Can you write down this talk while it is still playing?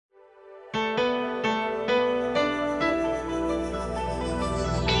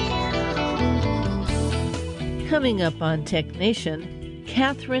Coming up on Tech Nation,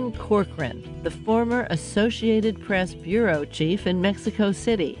 Katherine Corcoran, the former Associated Press bureau chief in Mexico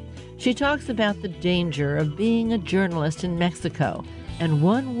City. She talks about the danger of being a journalist in Mexico and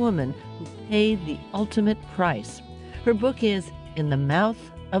one woman who paid the ultimate price. Her book is In the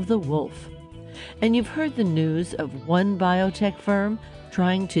Mouth of the Wolf. And you've heard the news of one biotech firm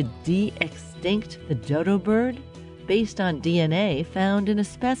trying to de-extinct the dodo bird based on DNA found in a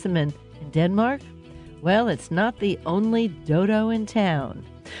specimen in Denmark? Well, it's not the only dodo in town.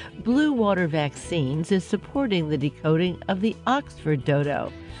 Blue Water Vaccines is supporting the decoding of the Oxford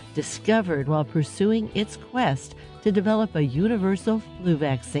dodo, discovered while pursuing its quest to develop a universal flu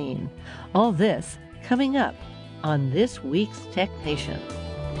vaccine. All this coming up on this week's Tech Nation.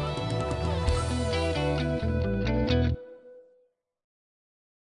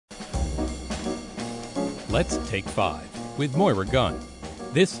 Let's Take 5 with Moira Gunn.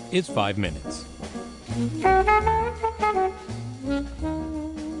 This is 5 Minutes.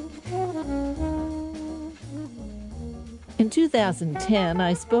 In 2010,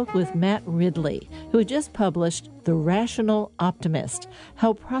 I spoke with Matt Ridley, who had just published The Rational Optimist,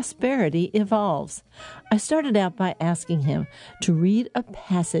 How Prosperity Evolves. I started out by asking him to read a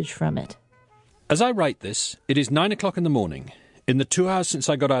passage from it. As I write this, it is 9 o'clock in the morning. In the 2 hours since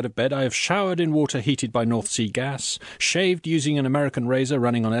I got out of bed, I have showered in water heated by North Sea gas, shaved using an American razor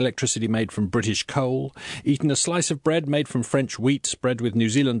running on electricity made from British coal, eaten a slice of bread made from French wheat spread with New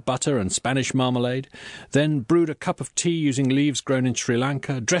Zealand butter and Spanish marmalade, then brewed a cup of tea using leaves grown in Sri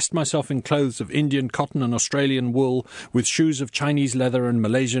Lanka, dressed myself in clothes of Indian cotton and Australian wool, with shoes of Chinese leather and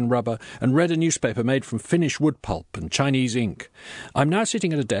Malaysian rubber, and read a newspaper made from Finnish wood pulp and Chinese ink. I'm now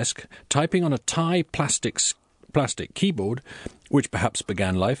sitting at a desk, typing on a Thai plastic keyboard, which perhaps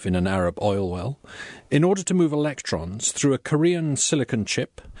began life in an Arab oil well, in order to move electrons through a Korean silicon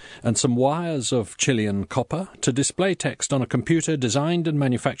chip and some wires of Chilean copper to display text on a computer designed and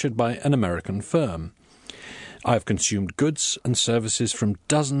manufactured by an American firm. I have consumed goods and services from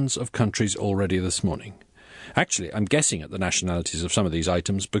dozens of countries already this morning. Actually, I'm guessing at the nationalities of some of these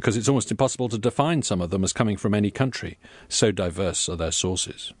items because it's almost impossible to define some of them as coming from any country. So diverse are their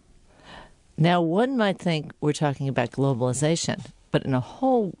sources. Now, one might think we're talking about globalization, but in a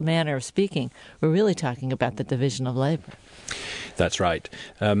whole manner of speaking, we're really talking about the division of labor. That's right.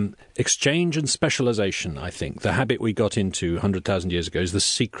 Exchange and specialization, I think. The habit we got into 100,000 years ago is the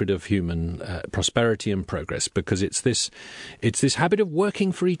secret of human prosperity and progress, because it's this habit of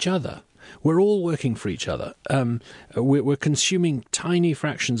working for each other. We're all working for each other. We're consuming tiny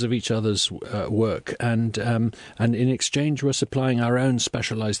fractions of each other's work, and in exchange we're supplying our own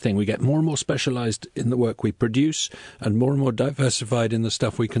specialized thing. We get more and more specialized in the work we produce and more diversified in the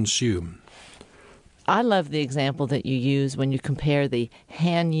stuff we consume. I love the example that you use when you compare the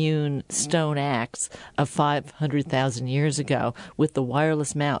hand-hewn stone axe of 500,000 years ago with the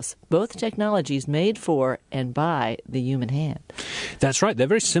wireless mouse, both technologies made for and by the human hand. That's right. They're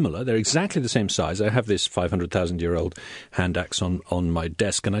very similar. They're exactly the same size. I have this 500,000-year-old hand axe on my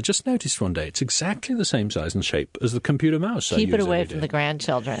desk, and I just noticed one day it's exactly the same size and shape as the computer mouse. Keep it away from the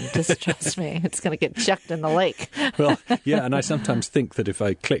grandchildren. Just trust me. It's going to get chucked in the lake. Well, yeah, and I sometimes think that if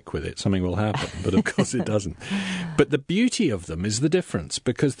I click with it, something will happen, but of course it doesn't. But the beauty of them is the difference,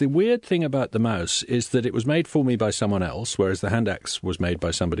 because the weird thing about the mouse is that it was made for me by someone else, whereas the hand axe was made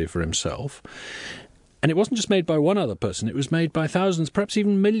by somebody for himself. And it wasn't just made by one other person, it was made by thousands, perhaps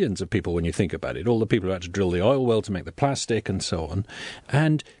even millions of people when you think about it. All the people who had to drill the oil well to make the plastic and so on.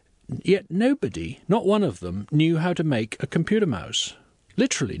 And yet nobody, not one of them, knew how to make a computer mouse.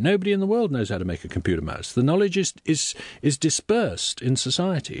 Literally, nobody in the world knows how to make a computer mouse. The knowledge is dispersed in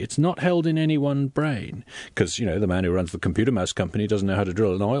society. It's not held in any one brain because, the man who runs the computer mouse company doesn't know how to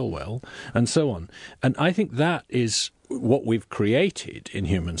drill an oil well and so on. And I think that is what we've created in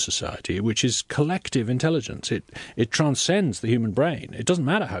human society, which is collective intelligence. It transcends the human brain. It doesn't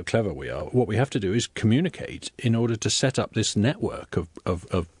matter how clever we are. What we have to do is communicate in order to set up this network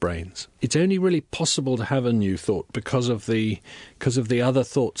of brains. It's only really possible to have a new thought because of the other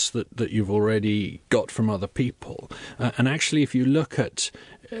thoughts that you've already got from other people. And actually, if you look at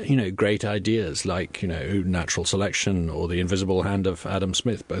great ideas like, natural selection or the invisible hand of Adam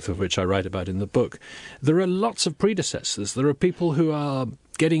Smith, both of which I write about in the book, there are lots of predecessors. There are people who are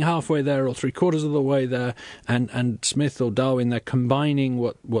getting halfway there or three-quarters of the way there, and Smith or Darwin, they're combining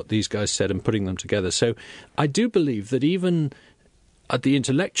what these guys said and putting them together. So I do believe that even at the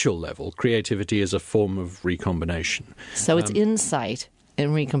intellectual level, creativity is a form of recombination. So it's insight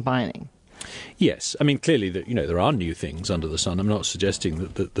in recombining. Yes. I mean, clearly, there are new things under the sun. I'm not suggesting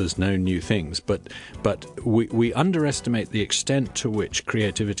that there's no new things, but we underestimate the extent to which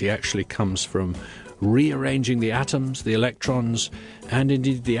creativity actually comes from rearranging the atoms, the electrons, and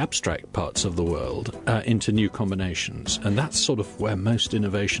indeed the abstract parts of the world into new combinations. And that's sort of where most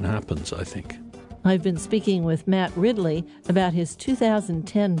innovation happens, I think. I've been speaking with Matt Ridley about his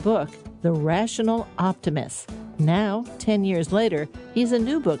 2010 book, The Rational Optimist. Now, 10 years later, he's a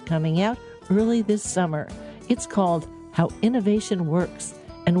new book coming out early this summer. It's called How Innovation Works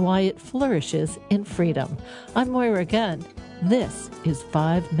and Why It Flourishes in Freedom. I'm Moira Gunn. This is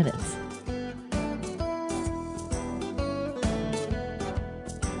 5 Minutes.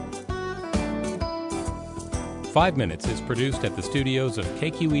 Five Minutes is produced at the studios of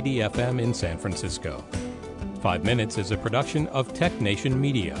KQED-FM in San Francisco. 5 Minutes is a production of Tech Nation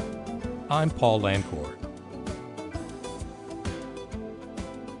Media. I'm Paul Lancourt.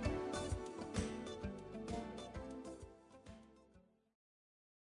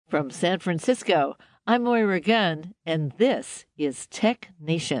 From San Francisco, I'm Moira Gunn, and this is Tech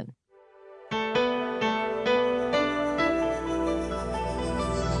Nation.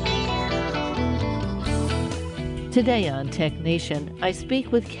 Today on Tech Nation, I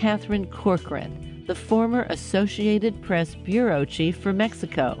speak with Katherine Corcoran, the former Associated Press bureau chief for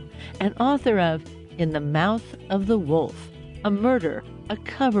Mexico and author of In the Mouth of the Wolf, A Murder, a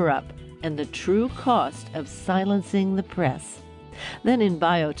Coverup, and the True Cost of Silencing the Press. Then in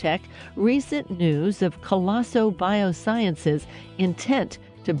biotech, recent news of Colosso Biosciences' intent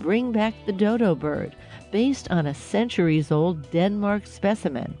to bring back the dodo bird based on a centuries-old Denmark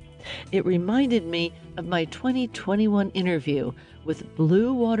specimen. It reminded me of my 2021 interview with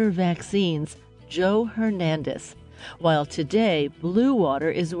Blue Water Vaccines' Joe Hernandez. While today Blue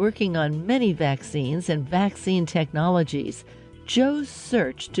Water is working on many vaccines and vaccine technologies, Joe's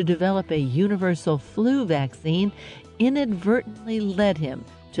search to develop a universal flu vaccine inadvertently led him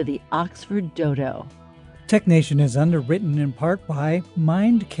to the Oxford dodo. Tech Nation is underwritten in part by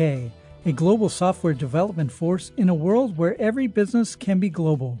MindK, a global software development force in a world where every business can be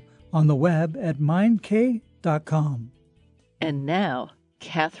global. On the web at mindk.com. And now,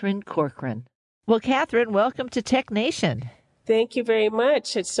 Katherine Corcoran. Well, Katherine, welcome to Tech Nation. Thank you very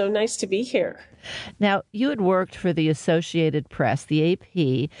much. It's so nice to be here. Now, you had worked for the Associated Press, the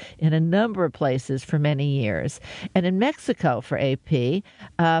AP, in a number of places for many years, and in Mexico for AP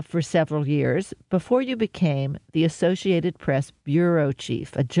for several years before you became the Associated Press bureau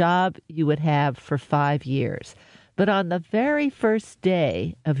chief, a job you would have for 5 years. But on the very first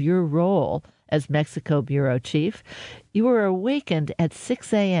day of your role as Mexico bureau chief, you were awakened at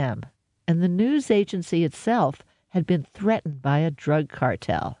 6 a.m., and the news agency itself had been threatened by a drug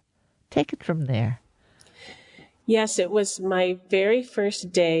cartel. Take it from there. Yes, it was my very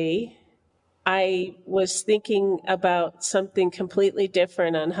first day. I was thinking about something completely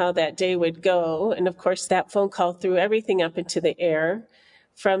different on how that day would go. And of course, that phone call threw everything up into the air.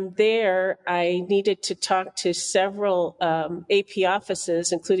 From there, I needed to talk to several AP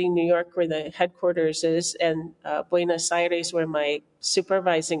offices, including New York, where the headquarters is, and Buenos Aires, where my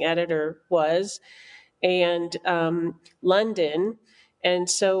supervising editor was, and London. And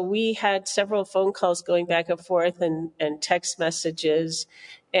so we had several phone calls going back and forth and text messages.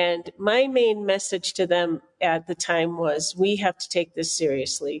 And my main message to them at the time was, we have to take this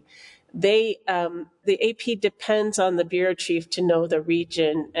seriously. The AP depends on the bureau chief to know the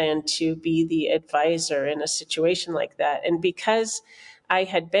region and to be the advisor in a situation like that. And because I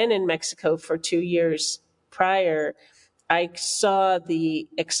had been in Mexico for 2 years prior, I saw the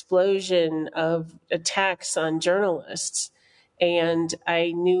explosion of attacks on journalists. And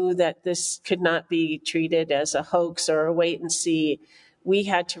I knew that this could not be treated as a hoax or a wait and see. We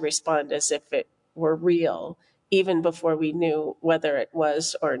had to respond as if it were real, even before we knew whether it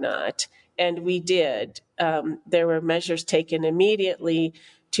was or not. And we did. There were measures taken immediately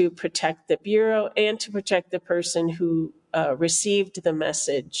to protect the Bureau and to protect the person who received the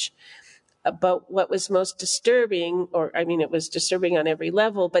message. But what was most disturbing, it was disturbing on every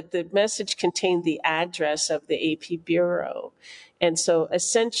level, but the message contained the address of the AP Bureau. And so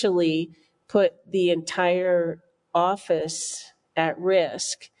essentially put the entire office at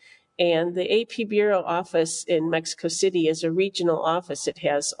risk. And the AP Bureau office in Mexico City is a regional office. It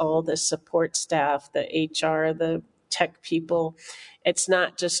has all the support staff, the HR, the tech people. It's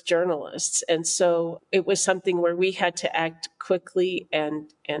not just journalists. And so it was something where we had to act quickly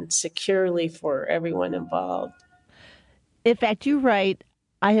and securely for everyone involved. In fact, you write,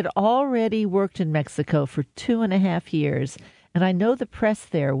 I had already worked in Mexico for 2.5 years, and I know the press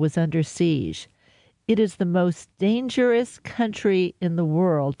there was under siege. It is the most dangerous country in the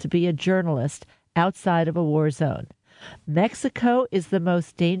world to be a journalist outside of a war zone. Mexico is the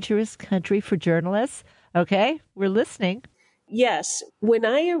most dangerous country for journalists. Okay, we're listening. yes, when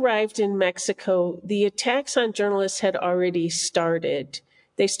I arrived in Mexico, the attacks on journalists had already started.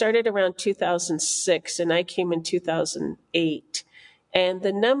 They started around 2006, and I came in 2008. And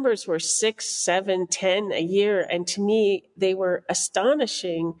the numbers were 6, 7, 10 a year. And to me, they were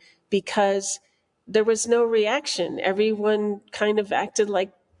astonishing because there was no reaction. Everyone kind of acted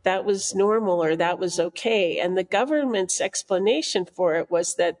like that was normal or that was okay. And the government's explanation for it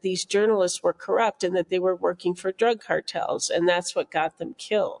was that these journalists were corrupt and that they were working for drug cartels, and that's what got them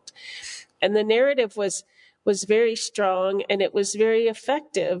killed. And the narrative was very strong, and it was very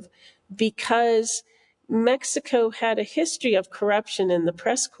effective because Mexico had a history of corruption in the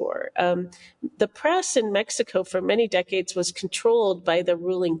press corps. The press in Mexico for many decades was controlled by the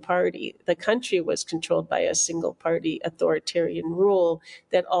ruling party. The country was controlled by a single party authoritarian rule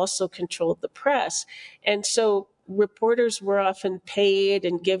that also controlled the press. And so reporters were often paid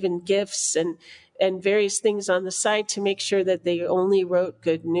and given gifts and various things on the side to make sure that they only wrote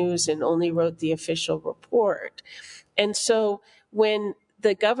good news and only wrote the official report. And so when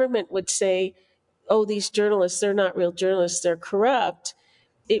the government would say, oh, these journalists, they're not real journalists, they're corrupt,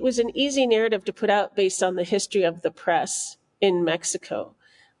 it was an easy narrative to put out based on the history of the press in Mexico.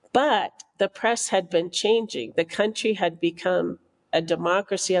 But the press had been changing. The country had become a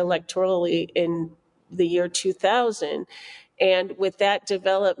democracy electorally in the year 2000. And with that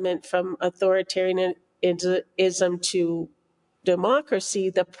development from authoritarianism to democracy,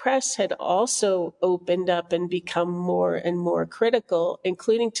 the press had also opened up and become more and more critical,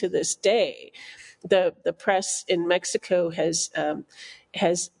 including to this day. The press in Mexico has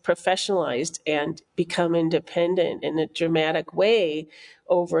professionalized and become independent in a dramatic way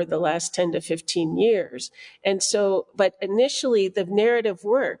over the last 10 to 15 years. And so, but initially the narrative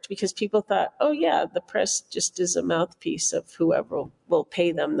worked because people thought, oh yeah, the press just is a mouthpiece of whoever will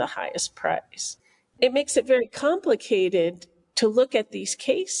pay them the highest price. It makes it very complicated to look at these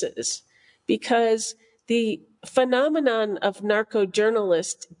cases because the phenomenon of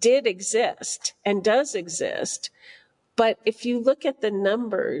narco-journalists did exist and does exist. But if you look at the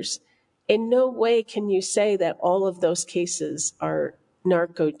numbers, in no way can you say that all of those cases are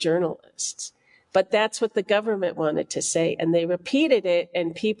narco-journalists. But that's what the government wanted to say, and they repeated it,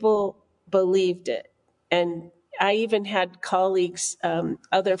 and people believed it. And I even had colleagues,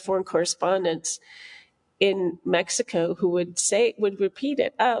 other foreign correspondents in Mexico who would repeat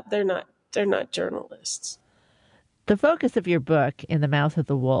it. Oh, they're not journalists. The focus of your book, In the Mouth of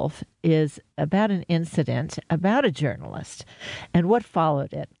the Wolf, is about an incident about a journalist and what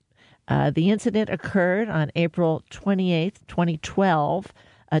followed it. The incident occurred on April 28th, 2012,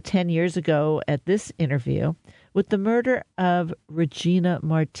 10 years ago at this interview, with the murder of Regina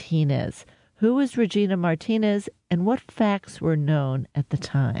Martinez. Who was Regina Martinez, and what facts were known at the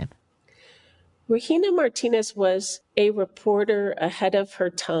time? Regina Martinez was a reporter ahead of her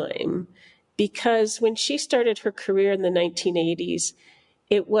time because when she started her career in the 1980s,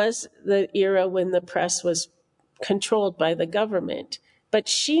 it was the era when the press was controlled by the government. But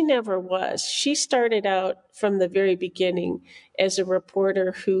she never was. She started out from the very beginning as a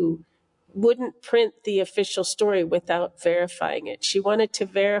reporter who wouldn't print the official story without verifying it. She wanted to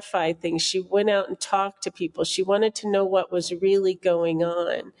verify things. She went out and talked to people. She wanted to know what was really going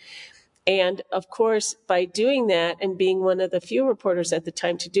on. And of course, by doing that and being one of the few reporters at the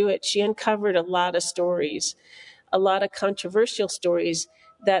time to do it, she uncovered a lot of stories, a lot of controversial stories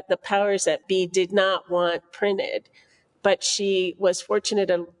that the powers that be did not want printed. But she was fortunate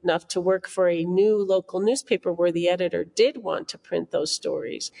enough to work for a new local newspaper where the editor did want to print those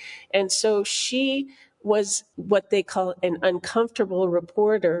stories. And so she was what they call an uncomfortable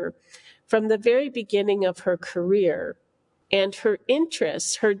reporter from the very beginning of her career. And her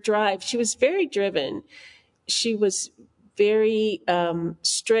interests, her drive, she was very driven. She was very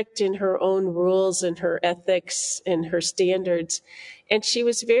strict in her own rules and her ethics and her standards. And she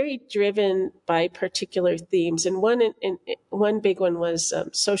was very driven by particular themes. And one big one was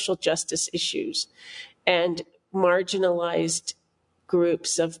social justice issues and marginalized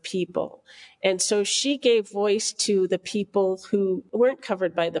groups of people. And so she gave voice to the people who weren't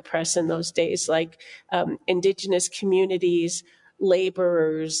covered by the press in those days, like indigenous communities,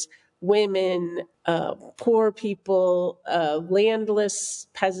 laborers, women, poor people, landless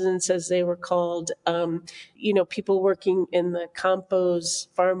peasants, as they were called, people working in the campos,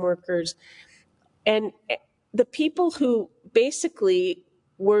 farm workers, and the people who basically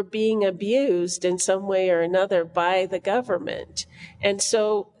were being abused in some way or another by the government. And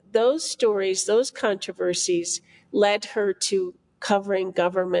so those stories, those controversies led her to covering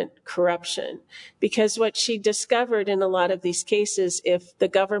government corruption, because what she discovered in a lot of these cases, if the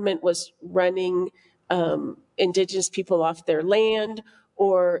government was running indigenous people off their land,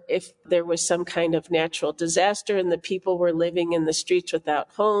 or if there was some kind of natural disaster and the people were living in the streets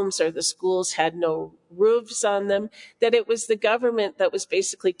without homes, or the schools had no roofs on them, that it was the government that was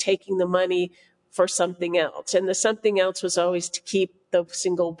basically taking the money for something else. And the something else was always to keep the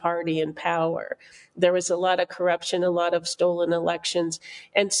single party in power. There was a lot of corruption, a lot of stolen elections.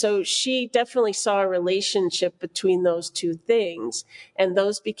 And so she definitely saw a relationship between those two things, and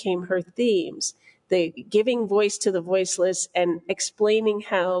those became her themes. The giving voice to the voiceless and explaining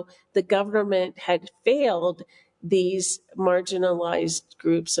how the government had failed these marginalized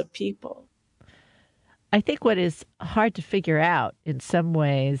groups of people. I think what is hard to figure out in some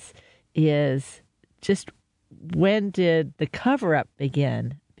ways is just when did the cover-up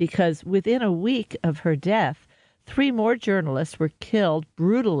begin? Because within a week of her death, 3 more journalists were killed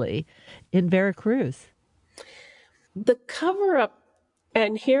brutally in Veracruz. The cover-up,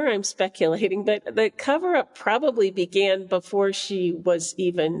 and here I'm speculating, but the cover-up probably began before she was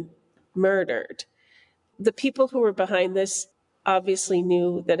even murdered. The people who were behind this obviously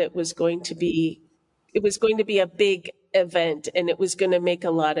knew that it was going to be a big event, and it was going to make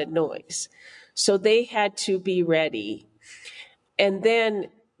a lot of noise. So they had to be ready. And then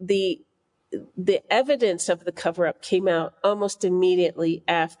the evidence of the cover-up came out almost immediately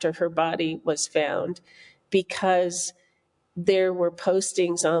after her body was found, because there were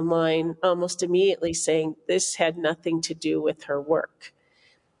postings online almost immediately saying this had nothing to do with her work,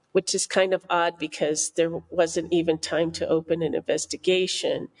 which is kind of odd because there wasn't even time to open an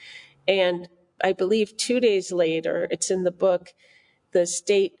investigation. And I believe 2 days later, it's in the book, the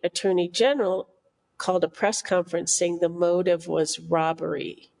state attorney general called a press conference saying the motive was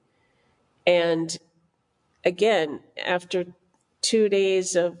robbery. And again, after 2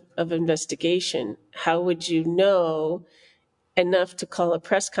 days of investigation, how would you know enough to call a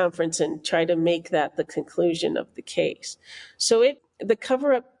press conference and try to make that the conclusion of the case? So the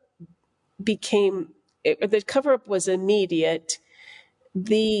cover-up was immediate.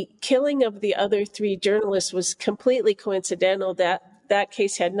 The killing of the other 3 journalists was completely coincidental. That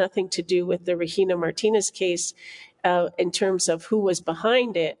case had nothing to do with the Regina Martinez case in terms of who was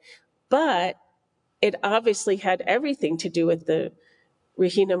behind it, but it obviously had everything to do with the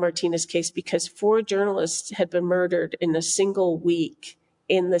Regina Martinez case, because 4 journalists had been murdered in a single week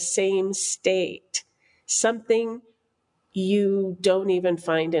in the same state, something you don't even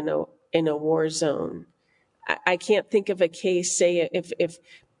find in a war zone. I can't think of a case, say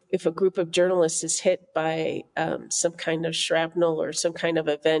if a group of journalists is hit by some kind of shrapnel or some kind of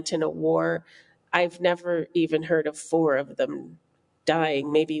event in a war. I've never even heard of 4 of them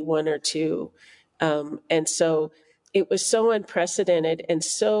dying, maybe 1 or 2. And so it was so unprecedented and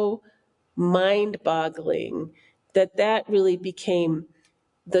so mind-boggling that really became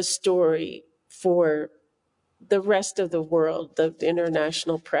the story for the rest of the world, the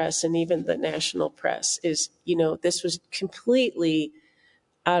international press and even the national press. This was completely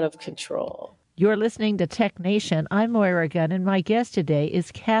out of control. You're listening to Tech Nation. I'm Moira Gunn, and my guest today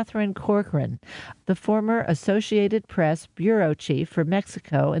is Katherine Corcoran, the former Associated Press bureau chief for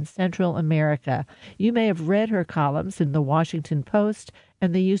Mexico and Central America. You may have read her columns in the Washington Post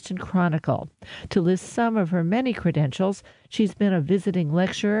and the Houston Chronicle. To list some of her many credentials, she's been a visiting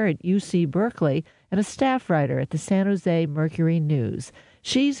lecturer at UC Berkeley and a staff writer at the San Jose Mercury News.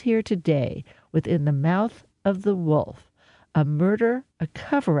 She's here today with In the Mouth of the Wolf, a murder, a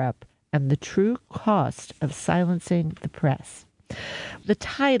cover-up, and the true cost of silencing the press. The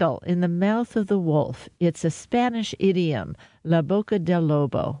title, In the Mouth of the Wolf, it's a Spanish idiom, La Boca del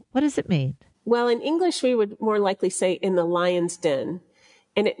Lobo. What does it mean? Well, in English, we would more likely say in the lion's den.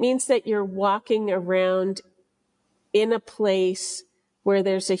 And it means that you're walking around in a place where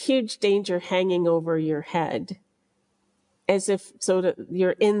there's a huge danger hanging over your head. As if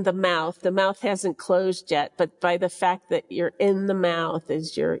you're in the mouth. The mouth hasn't closed yet, but by the fact that you're in the mouth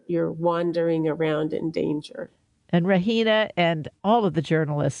is you're wandering around in danger. And Regina and all of the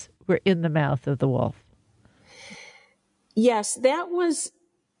journalists were in the mouth of the wolf. Yes, that was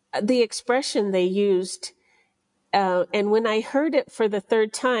the expression they used. And when I heard it for the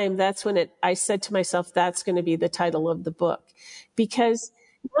 3rd time, that's when I said to myself, that's going to be the title of the book. Because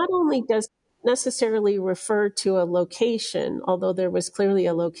not only does necessarily refer to a location, although there was clearly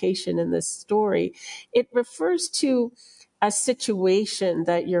a location in this story, it refers to a situation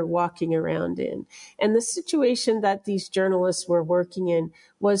that you're walking around in. And the situation that these journalists were working in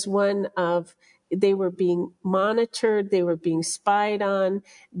was one of, they were being monitored, they were being spied on,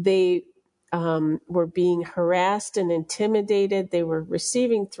 they were being harassed and intimidated, they were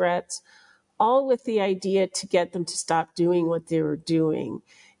receiving threats, all with the idea to get them to stop doing what they were doing.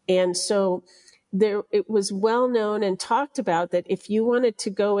 And so it was well known and talked about that if you wanted to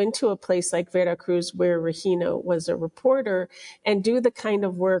go into a place like Veracruz, where Regina was a reporter, and do the kind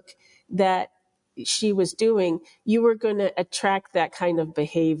of work that she was doing, you were going to attract that kind of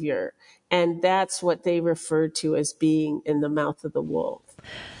behavior. And that's what they referred to as being in the mouth of the wolf.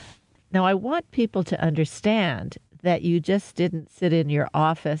 Now, I want people to understand that you just didn't sit in your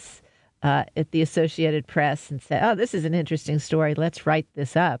office at the Associated Press and say, oh, this is an interesting story, let's write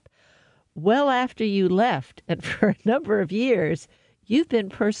this up. Well, after you left, and for a number of years, you've been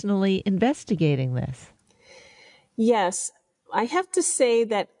personally investigating this. Yes, I have to say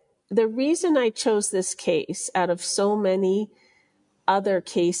that the reason I chose this case out of so many other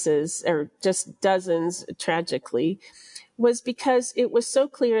cases, or just dozens, tragically, was because it was so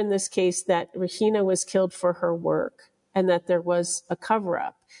clear in this case that Regina was killed for her work and that there was a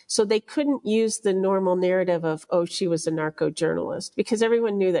cover-up. So they couldn't use the normal narrative of, oh, she was a narco-journalist, because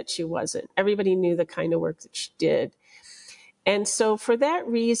everyone knew that she wasn't. Everybody knew the kind of work that she did. And so for that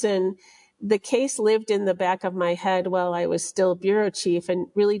reason, the case lived in the back of my head while I was still bureau chief and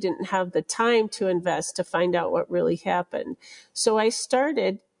really didn't have the time to invest to find out what really happened. So I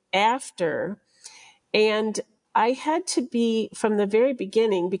started after, and I had to be from the very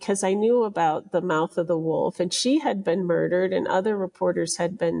beginning, because I knew about the mouth of the wolf, and she had been murdered and other reporters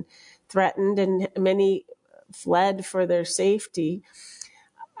had been threatened and many fled for their safety.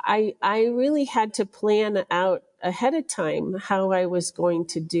 I really had to plan out ahead of time how I was going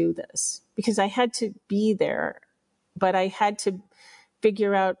to do this, because I had to be there, but I had to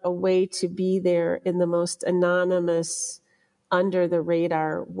figure out a way to be there in the most anonymous, under the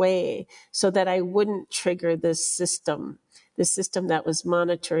radar way, so that I wouldn't trigger this system that was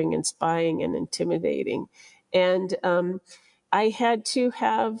monitoring and spying and intimidating. And I had to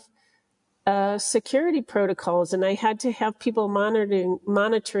have security protocols, and I had to have people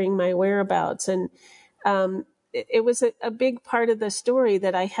monitoring my whereabouts. And it was a big part of the story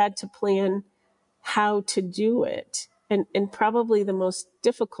that I had to plan how to do it. And probably the most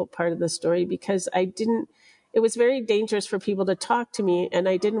difficult part of the story, because it was very dangerous for people to talk to me, and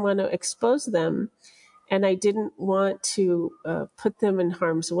I didn't want to expose them, and I didn't want to put them in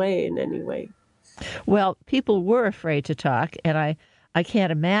harm's way in any way. Well, people were afraid to talk, and I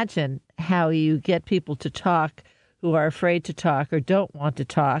can't imagine how you get people to talk who are afraid to talk or don't want to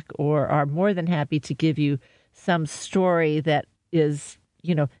talk or are more than happy to give you some story that is,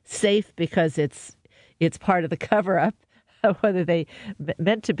 safe because it's part of the cover-up, whether they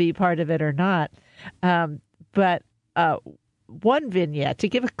meant to be part of it or not. But one vignette to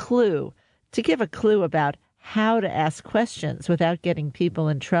give a clue about how to ask questions without getting people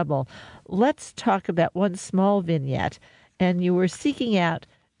in trouble. Let's talk about one small vignette. And you were seeking out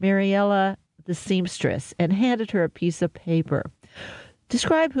Mariella the seamstress and handed her a piece of paper.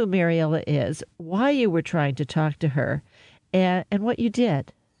 Describe who Mariella is, why you were trying to talk to her, and what you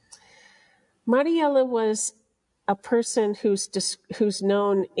did. Mariella was a person who's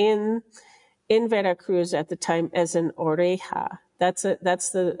known in Veracruz at the time as an oreja. That's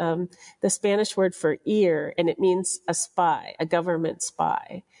the Spanish word for ear, and it means a spy, a government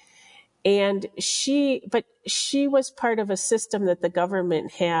spy. And she was part of a system that the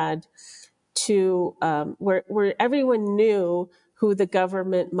government had to where everyone knew who the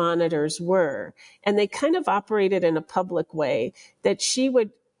government monitors were, and they kind of operated in a public way, that she would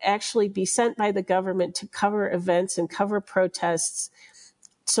actually be sent by the government to cover events and cover protests.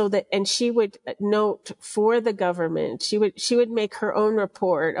 And she would note for the government, she would make her own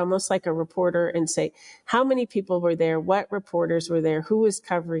report, almost like a reporter, and say how many people were there, what reporters were there, who was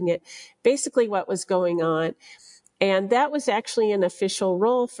covering it, basically what was going on. And that was actually an official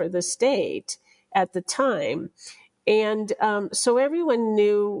role for the state at the time. And so everyone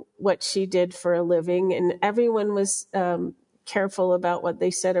knew what she did for a living, and everyone was careful about what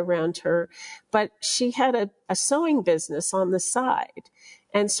they said around her. But she had a sewing business on the side.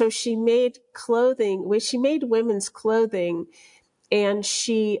 And so she made clothing, she made women's clothing, and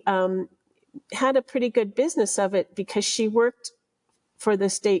she had a pretty good business of it because she worked for the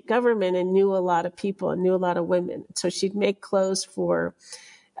state government and knew a lot of people and knew a lot of women. So she'd make clothes for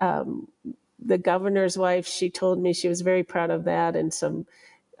the governor's wife. She told me she was very proud of that, and some,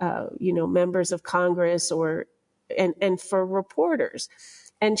 members of Congress and for reporters.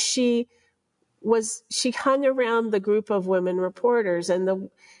 And she hung around the group of women reporters, and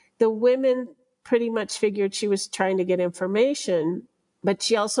the women pretty much figured she was trying to get information, but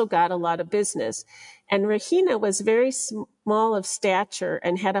she also got a lot of business. And Regina was very small of stature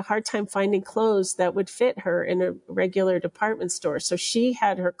and had a hard time finding clothes that would fit her in a regular department store. So she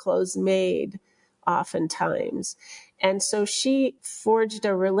had her clothes made oftentimes. And so she forged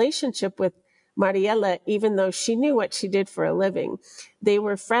a relationship with Mariela, even though she knew what she did for a living. They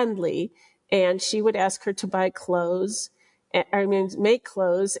were friendly, and she would ask her to buy clothes, make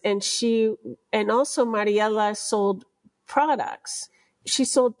clothes. And also Mariela sold products. She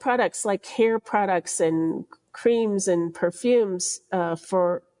sold products like hair products and creams and perfumes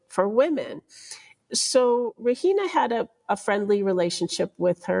for women. So Regina had a friendly relationship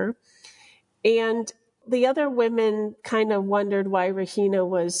with her. And the other women kind of wondered why Regina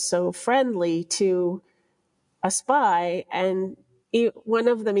was so friendly to a spy. And one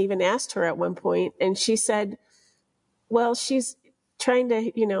of them even asked her at one point, and she said, well, she's trying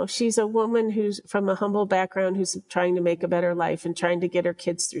to, she's a woman who's from a humble background who's trying to make a better life and trying to get her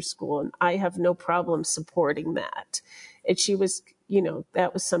kids through school. And I have no problem supporting that. And she was,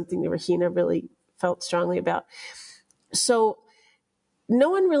 that was something that Regina really felt strongly about. So no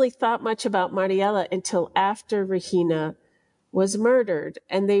one really thought much about Mariela until after Regina was murdered.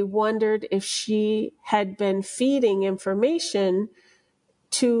 And they wondered if she had been feeding information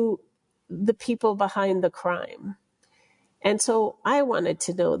to the people behind the crime. And so I wanted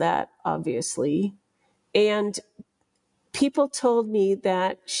to know that, obviously. And people told me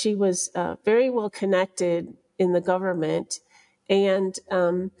that she was very well connected in the government and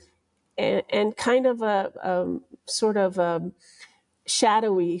kind of a sort of a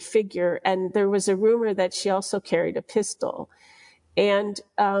shadowy figure. And there was a rumor that she also carried a pistol. And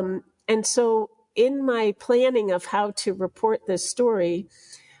so in my planning of how to report this story,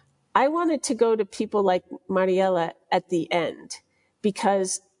 I wanted to go to people like Mariela at the end,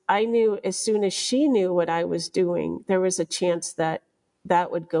 because I knew as soon as she knew what I was doing, there was a chance that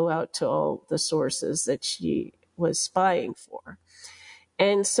that would go out to all the sources that she was spying for.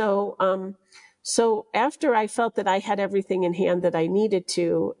 And so after I felt that I had everything in hand that I needed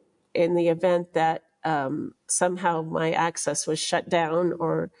to, in the event that somehow my access was shut down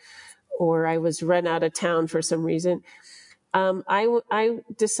or I was run out of town for some reason, I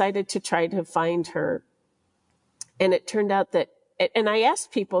decided to try to find her. And it turned out that, and I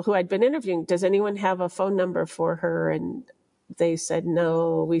asked people who I'd been interviewing, does anyone have a phone number for her? And they said,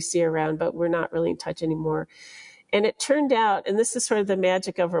 no, we see her around, but we're not really in touch anymore. And it turned out, and this is sort of the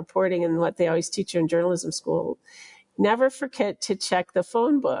magic of reporting and what they always teach you in journalism school, never forget to check the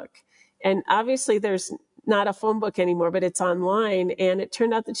phone book. And obviously there's not a phone book anymore, but it's online. And it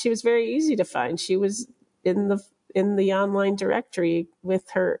turned out that she was very easy to find. She was in the online directory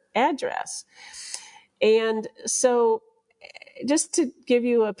with her address. And so just to give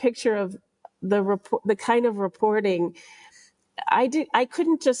you a picture of the kind of reporting, I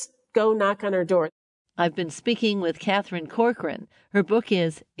couldn't just go knock on her door. I've been speaking with Katherine Corcoran. Her book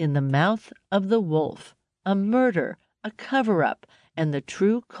is In the Mouth of the Wolf, a murder, a cover-up, and the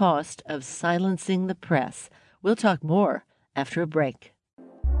true cost of silencing the press. We'll talk more after a break.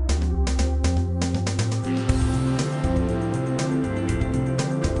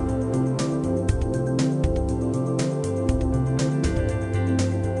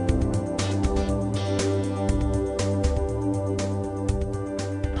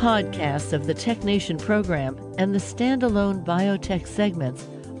 Podcasts of the Tech Nation program and the standalone biotech segments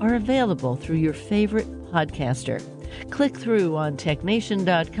are available through your favorite podcaster. Click through on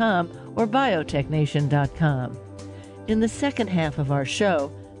technation.com or biotechnation.com. In the second half of our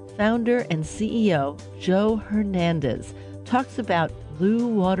show, founder and CEO Joe Hernandez talks about Blue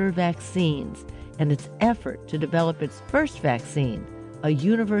Water Vaccines and its effort to develop its first vaccine, a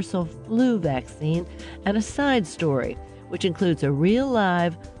universal flu vaccine, and a side story, which includes a real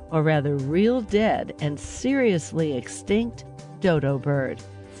live, or rather real dead and seriously extinct dodo bird.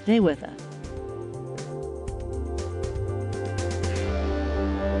 Stay with us.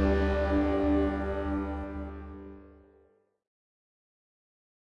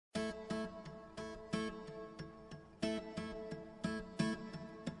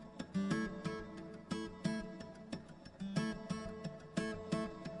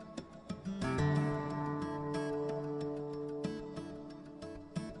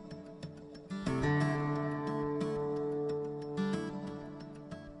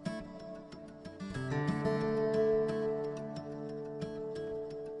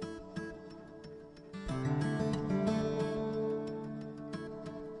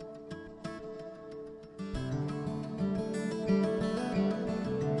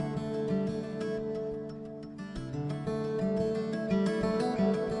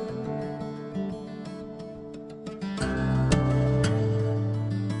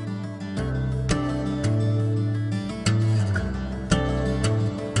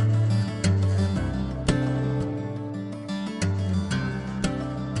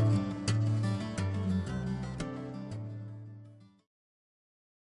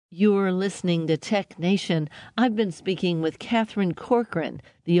 You're listening to Tech Nation. I've been speaking with Katherine Corcoran,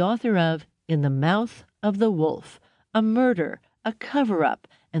 the author of In the Mouth of the Wolf, A Murder, a Cover-Up,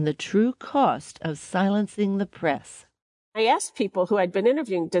 and the True Cost of Silencing the Press. I asked people who I'd been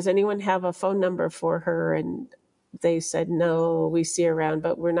interviewing, does anyone have a phone number for her? And they said, no, we see her around,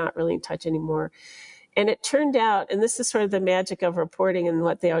 but we're not really in touch anymore. And it turned out, and this is sort of the magic of reporting and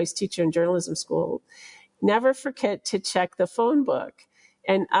what they always teach you in journalism school, never forget to check the phone book.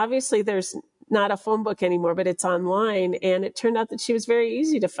 And obviously there's not a phone book anymore, but it's online. And it turned out that she was very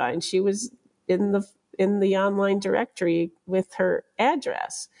easy to find. She was in the online directory with her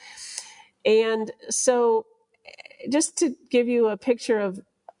address. And so just to give you a picture of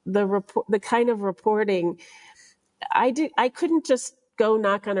the kind of reporting, I couldn't just go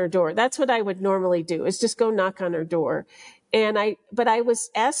knock on her door. That's what I would normally do, is just go knock on her door. But I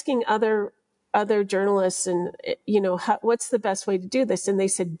was asking other journalists and, what's the best way to do this? And they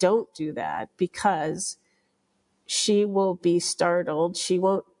said, don't do that because she will be startled. She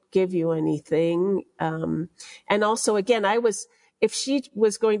won't give you anything. And also, again, if she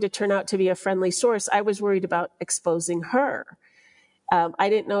was going to turn out to be a friendly source, I was worried about exposing her. I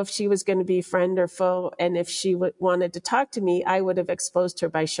didn't know if she was going to be friend or foe. And if she wanted to talk to me, I would have exposed her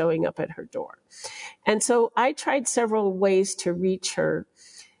by showing up at her door. And so I tried several ways to reach her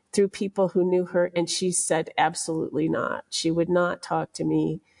through people who knew her. And she said, absolutely not. She would not talk to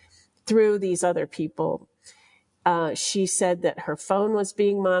me through these other people. She said that her phone was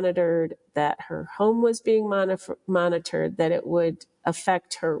being monitored, that her home was being monitored, that it would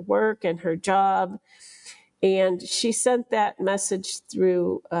affect her work and her job. And she sent that message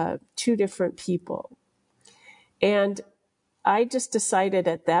through 2 different people. And I just decided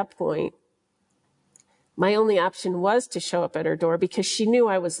at that point, my only option was to show up at her door because she knew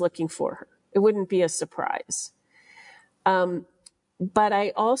I was looking for her. It wouldn't be a surprise. But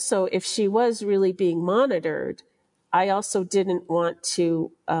I also, if she was really being monitored, I also didn't want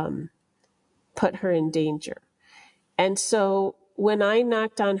to put her in danger. And so when I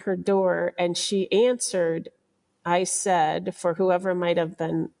knocked on her door and she answered, I said, for whoever might have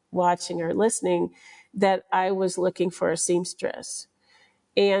been watching or listening, that I was looking for a seamstress.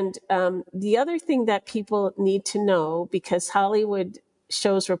 And the other thing that people need to know, because Hollywood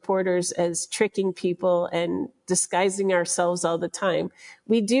shows reporters as tricking people and disguising ourselves all the time,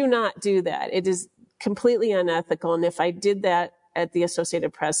 we do not do that. It is completely unethical. And if I did that at the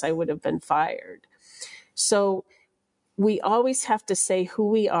Associated Press, I would have been fired. So we always have to say who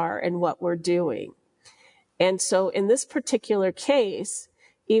we are and what we're doing. And so in this particular case,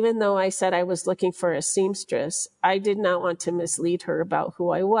 even though I said I was looking for a seamstress, I did not want to mislead her about who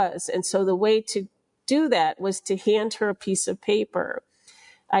I was. And so the way to do that was to hand her a piece of paper.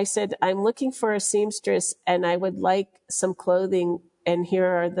 I said, I'm looking for a seamstress and I would like some clothing, and here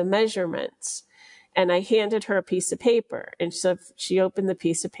are the measurements. And I handed her a piece of paper, and so she opened the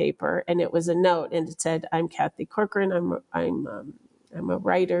piece of paper, and it was a note, and it said, I'm Kathy Corcoran. I'm a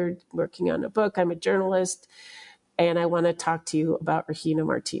writer working on a book. I'm a journalist, and I want to talk to you about Regina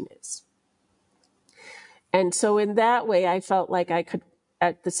Martinez. And so in that way, I felt like I could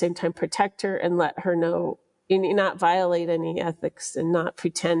at the same time protect her and let her know, and not violate any ethics and not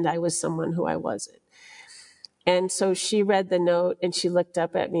pretend I was someone who I wasn't. And so she read the note and she looked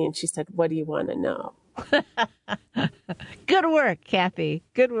up at me and she said, what do you want to know? Good work, Kathy.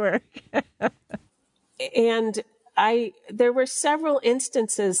 Good work. And there were several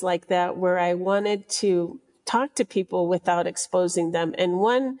instances like that where I wanted to talk to people without exposing them. And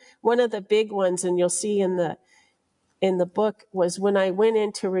one of the big ones, and you'll see in the book, was when I went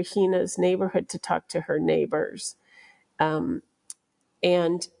into Regina's neighborhood to talk to her neighbors. And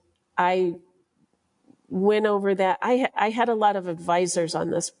I went over that. I had a lot of advisors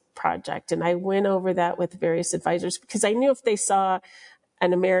on this project, and I went over that with various advisors because I knew if they saw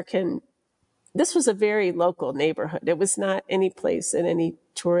an American, this was a very local neighborhood. It was not any place that any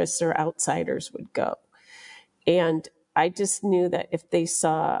tourists or outsiders would go. And I just knew that if they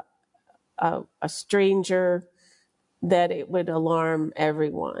saw a stranger, that it would alarm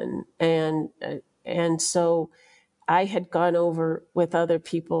everyone. And so I had gone over with other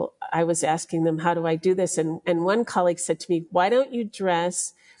people. I was asking them, how do I do this? And one colleague said to me, why don't you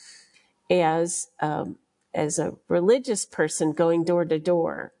dress as a religious person going door to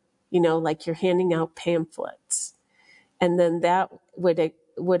door, like you're handing out pamphlets. And then that would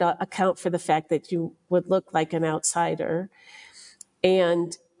account for the fact that you would look like an outsider,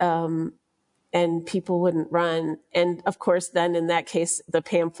 and people wouldn't run. And of course, then in that case, the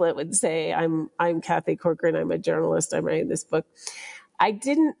pamphlet would say, I'm Kathy Corcoran. I'm a journalist. I'm writing this book. I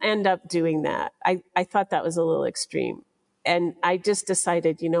didn't end up doing that. I thought that was a little extreme. And I just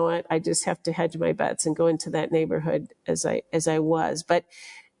decided, you know what, I just have to hedge my bets and go into that neighborhood as I was. But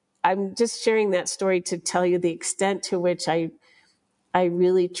I'm just sharing that story to tell you the extent to which I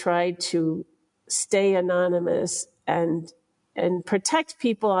really tried to stay anonymous and protect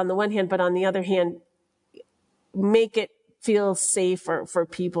people on the one hand, but on the other hand, make it feel safer for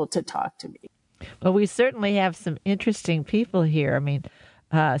people to talk to me. Well, we certainly have some interesting people here. I mean,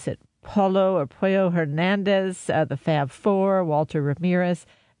 is it Joe Hernandez, the Fab Four, Walter Ramirez,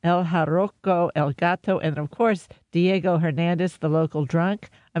 El Jarroco, El Gato, and of course, Diego Hernandez, the local drunk.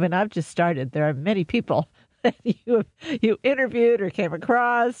 I mean, I've just started. There are many people that you interviewed or came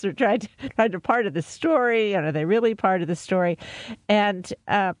across or tried to part of the story, and are they really part of the story? And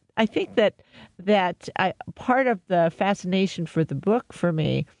I think that part of the fascination for the book for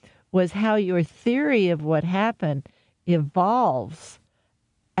me was how your theory of what happened evolves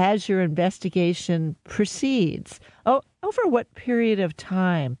as your investigation proceeds. Oh, over what period of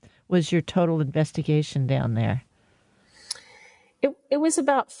time was your total investigation down there? It was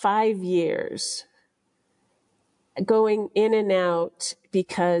about 5 years, going in and out,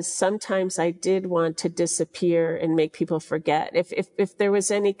 because sometimes I did want to disappear and make people forget. If there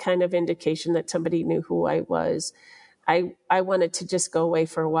was any kind of indication that somebody knew who I was, I wanted to just go away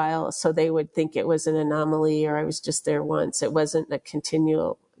for a while so they would think it was an anomaly or I was just there once. It wasn't a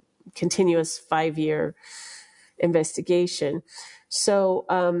continuous 5-year investigation. So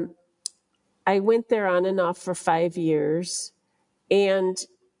I went there on and off for 5 years, and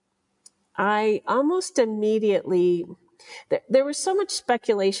I almost immediately, there was so much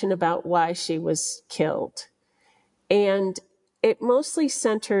speculation about why she was killed. And it mostly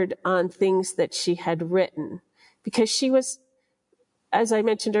centered on things that she had written, because she was, as I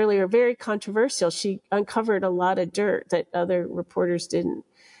mentioned earlier, very controversial. She uncovered a lot of dirt that other reporters didn't.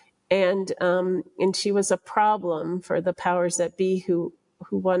 And she was a problem for the powers that be who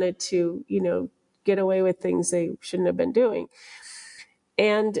wanted to, get away with things they shouldn't have been doing.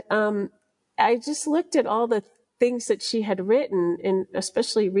 And I just looked at all the things that she had written, and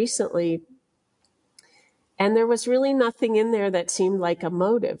especially recently, and there was really nothing in there that seemed like a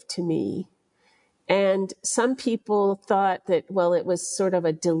motive to me. And some people thought that, well, it was sort of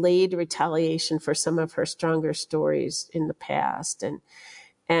a delayed retaliation for some of her stronger stories in the past.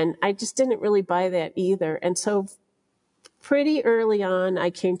 And I just didn't really buy that either. And so pretty early on, I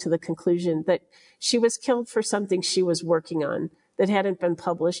came to the conclusion that she was killed for something she was working on that hadn't been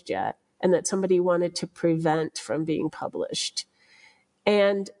published yet, and that somebody wanted to prevent from being published.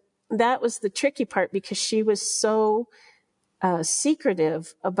 And that was the tricky part, because she was so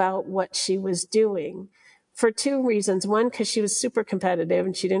secretive about what she was doing for two reasons. One, because she was super competitive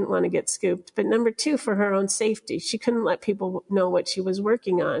and she didn't want to get scooped. But number two, for her own safety. She couldn't let people know what she was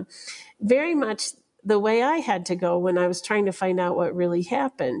working on. Very much the way I had to go when I was trying to find out what really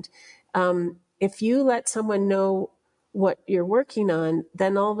happened. If you let someone know what you're working on,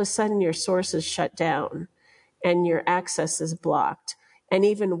 then all of a sudden your source is shut down and your access is blocked. And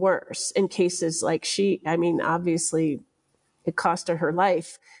even worse, in cases like obviously it cost her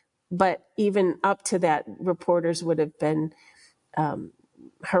life, but even up to that, reporters would have been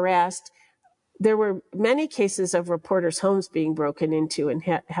harassed. There were many cases of reporters' homes being broken into and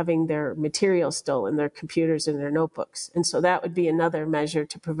having their material stolen, their computers and their notebooks. And so that would be another measure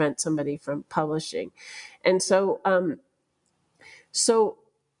to prevent somebody from publishing. And so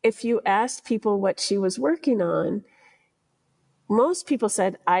if you asked people what she was working on, most people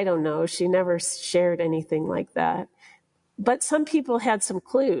said, I don't know. She never shared anything like that. But some people had some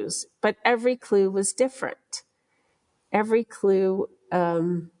clues, but every clue was different. Every clue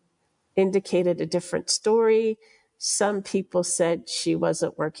indicated a different story. Some people said she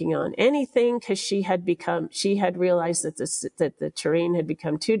wasn't working on anything because she had realized that the terrain had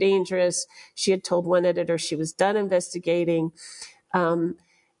become too dangerous. She had told one editor she was done investigating.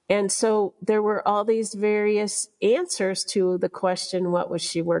 And so there were all these various answers to the question, what was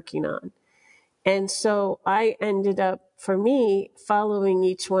she working on? And so I ended up, for me, following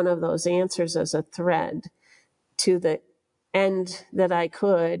each one of those answers as a thread to the end that I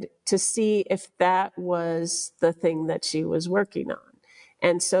could, to see if that was the thing that she was working on.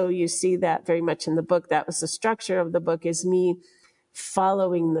 And so you see that very much in the book. That was the structure of the book, is me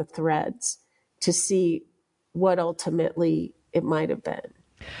following the threads to see what ultimately it might have been.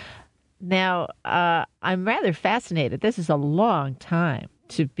 Now, I'm rather fascinated. This is a long time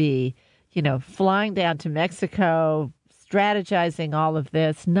to be, flying down to Mexico, strategizing all of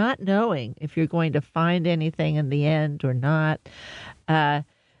this, not knowing if you're going to find anything in the end or not.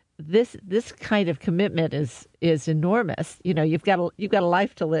 This kind of commitment is enormous. You've got a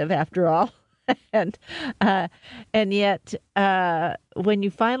life to live after all. and and yet when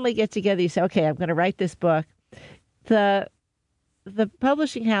you finally get together, you say, "Okay, I'm going to write this book." The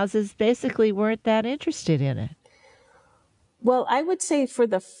publishing houses basically weren't that interested in it. Well, I would say for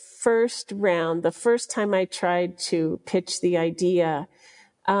the first round, the first time I tried to pitch the idea,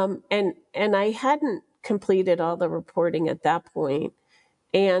 and I hadn't completed all the reporting at that point,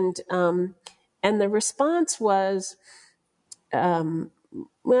 and the response was,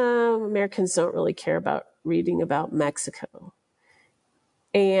 well, Americans don't really care about reading about Mexico,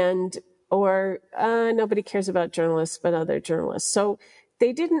 or nobody cares about journalists but other journalists. So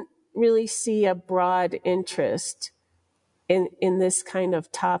they didn't really see a broad interest in this kind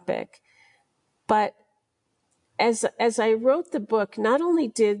of topic. But as I wrote the book, not only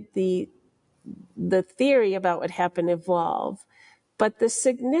did the theory about what happened evolve, but the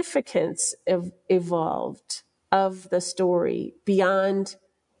significance evolved of the story beyond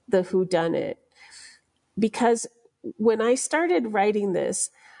the whodunit. Because when I started writing this,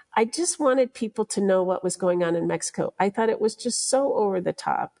 I just wanted people to know what was going on in Mexico. I thought it was just so over the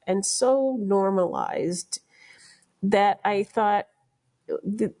top and so normalized that I thought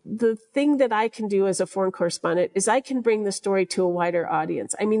the thing that I can do as a foreign correspondent is I can bring the story to a wider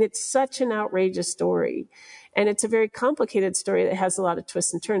audience. I mean, it's such an outrageous story, and it's a very complicated story that has a lot of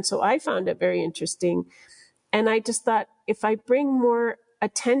twists and turns. So I found it very interesting. And I just thought, if I bring more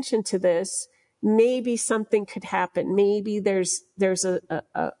attention to this, maybe something could happen. Maybe there's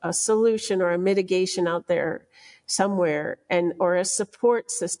a solution or a mitigation out there somewhere, or a support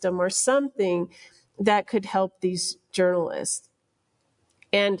system or something that could help these journalists.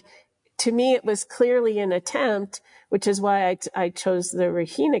 And to me, it was clearly an attempt, which is why I chose the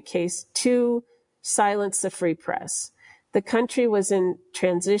Regina case, to silence the free press. The country was in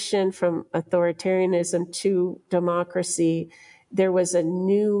transition from authoritarianism to democracy. There was a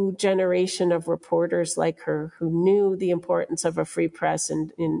new generation of reporters like her who knew the importance of a free press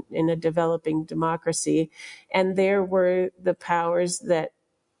in a developing democracy. And there were the powers that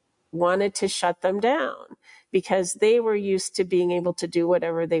wanted to shut them down because they were used to being able to do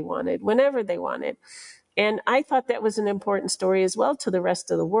whatever they wanted, whenever they wanted. And I thought that was an important story as well to the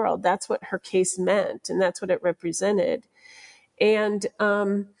rest of the world. That's what her case meant, and that's what it represented. And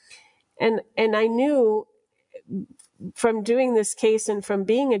I knew from doing this case and from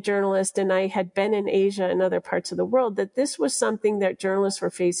being a journalist, and I had been in Asia and other parts of the world, that this was something that journalists were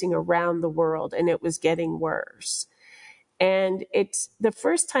facing around the world, and it was getting worse. And it's the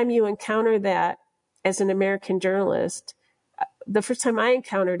first time you encounter that as an American journalist, the first time I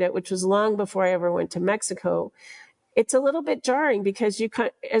encountered it, which was long before I ever went to Mexico, it's a little bit jarring because you,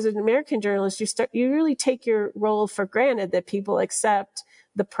 as an American journalist, you really take your role for granted that people accept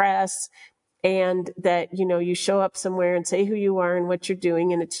the press and that, you show up somewhere and say who you are and what you're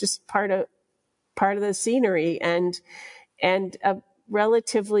doing. And it's just part of the scenery and a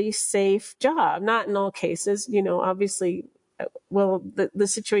relatively safe job. Not in all cases, obviously, well, the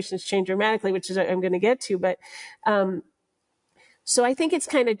situations change dramatically, which is I'm going to get to. But so I think it's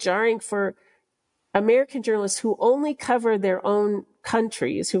kind of jarring for American journalists who only cover their own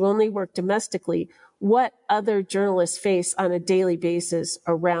countries, who only work domestically, what other journalists face on a daily basis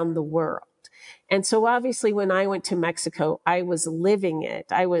around the world. And so obviously when I went to Mexico, I was living it.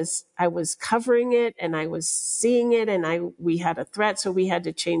 I was covering it and I was seeing it, and we had a threat. So we had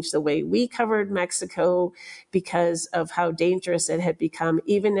to change the way we covered Mexico because of how dangerous it had become,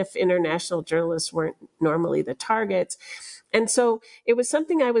 even if international journalists weren't normally the targets. And so it was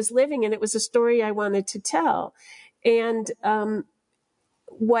something I was living, and it was a story I wanted to tell. And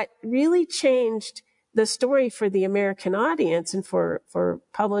what really changed the story for the American audience and for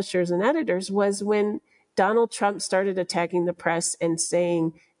publishers and editors was when Donald Trump started attacking the press and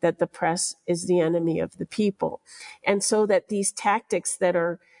saying that the press is the enemy of the people. And so that these tactics that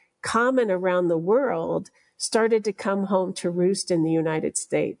are common around the world started to come home to roost in the United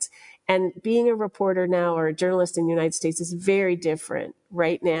States. And being a reporter now, or a journalist in the United States, is very different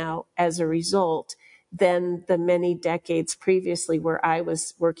right now as a result than the many decades previously where I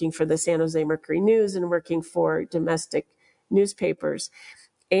was working for the San Jose Mercury News and working for domestic newspapers.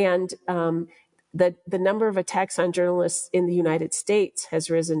 And the number of attacks on journalists in the United States has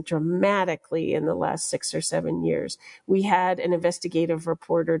risen dramatically in the last 6 or 7 years. We had an investigative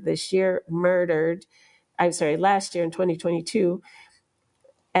reporter last year in 2022,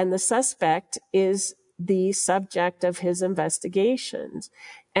 and the suspect is the subject of his investigations.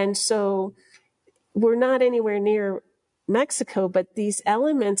 And so we're not anywhere near Mexico, but these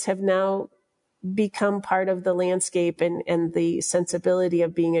elements have now become part of the landscape and the sensibility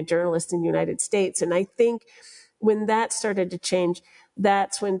of being a journalist in the United States. And I think when that started to change,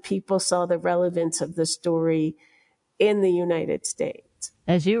 that's when people saw the relevance of the story in the United States.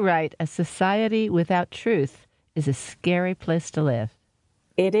 As you write, a society without truth is a scary place to live.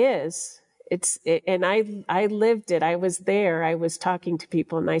 It is. And I lived it. I was there. I was talking to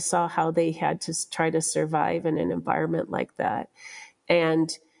people, and I saw how they had to try to survive in an environment like that.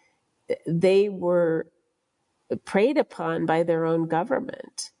 And they were preyed upon by their own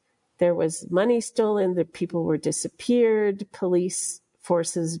government. There was money stolen, the people were disappeared, police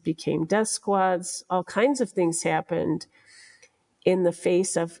forces became death squads, all kinds of things happened in the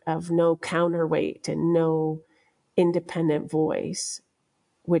face of no counterweight and no independent voice,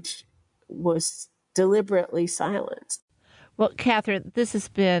 which was deliberately silenced. Well, Katherine, this has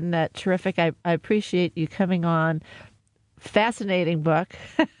been terrific. I appreciate you coming on. Fascinating book.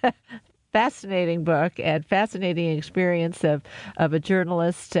 Fascinating book and fascinating experience of a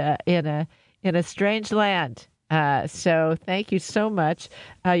journalist in a strange land. So thank you so much.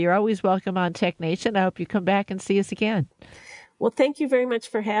 You're always welcome on Tech Nation. I hope you come back and see us again. Well, thank you very much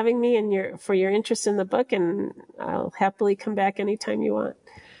for having me and for your interest in the book, and I'll happily come back anytime you want.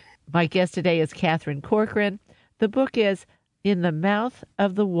 My guest today is Katherine Corcoran. The book is In the Mouth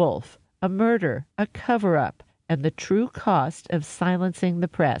of the Wolf, A Murder, a Cover-Up, and the True Cost of Silencing the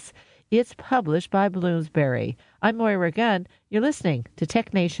Press. It's published by Bloomsbury. I'm Moira Gunn. You're listening to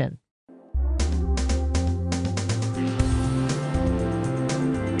Tech Nation.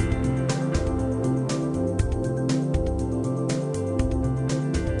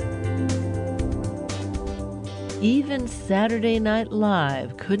 Even Saturday Night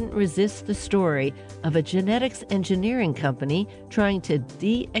Live couldn't resist the story of a genetics engineering company trying to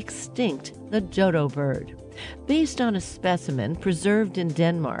de-extinct the dodo bird. Based on a specimen preserved in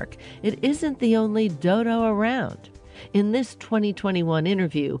Denmark, it isn't the only dodo around. In this 2021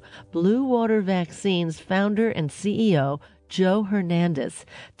 interview, Blue Water Vaccines founder and CEO Joe Hernandez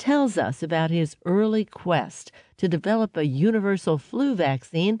tells us about his early quest to develop a universal flu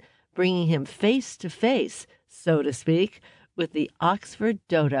vaccine, bringing him face to face, so to speak, with the Oxford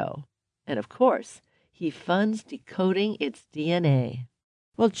dodo. And of course, he funds decoding its DNA.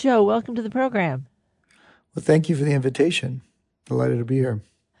 Well, Joe, welcome to the program. Well, thank you for the invitation. Delighted to be here.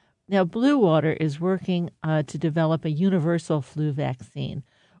 Now, Blue Water is working to develop a universal flu vaccine.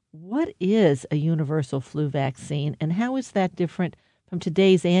 What is a universal flu vaccine, and how is that different from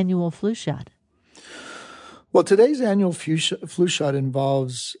today's annual flu shot? Well, today's annual flu shot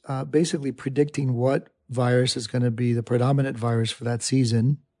involves basically predicting what virus is going to be the predominant virus for that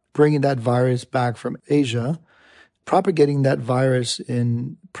season, bringing that virus back from Asia, propagating that virus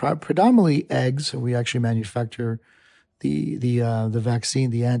in predominantly eggs. We actually manufacture the vaccine,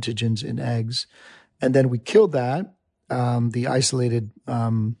 the antigens in eggs, and then we kill that, the isolated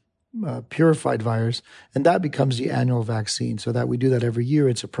purified virus, and that becomes the annual vaccine. So that we do that every year.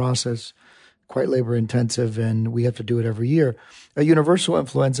 It's a process, quite labor intensive, and we have to do it every year. A universal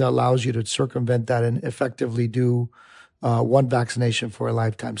influenza allows you to circumvent that and effectively do one vaccination for a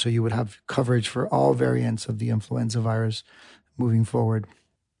lifetime. So you would have coverage for all variants of the influenza virus moving forward.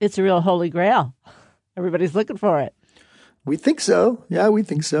 It's a real holy grail. Everybody's looking for it. We think so. Yeah, we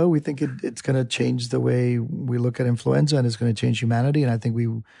think so. We think it's going to change the way we look at influenza, and it's going to change humanity. And I think we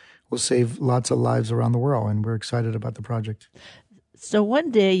will save lots of lives around the world. And we're excited about the project. So one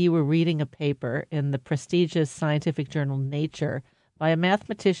day you were reading a paper in the prestigious scientific journal Nature by a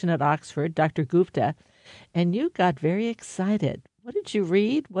mathematician at Oxford, Dr. Gupta, and you got very excited. What did you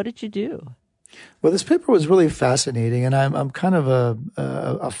read? What did you do? Well, this paper was really fascinating, and I'm kind of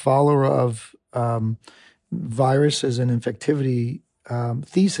a follower of viruses and infectivity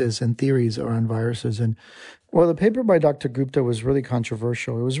thesis and theories around viruses. And well, the paper by Dr. Gupta was really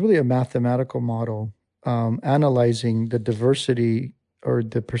controversial. It was really a mathematical model analyzing the diversity or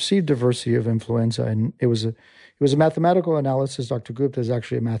the perceived diversity of influenza, and it was a mathematical analysis. Dr. Gupta is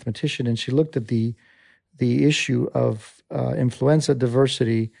actually a mathematician, and she looked at the issue of influenza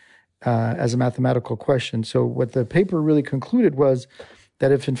diversity as a mathematical question. So what the paper really concluded was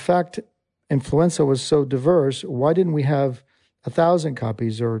that if in fact influenza was so diverse, why didn't we have 1,000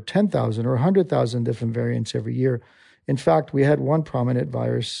 copies or 10,000 or 100,000 different variants every year? In fact, we had one prominent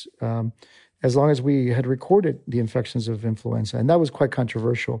virus as long as we had recorded the infections of influenza, and that was quite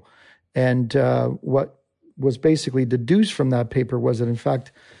controversial. And what was basically deduced from that paper was that, in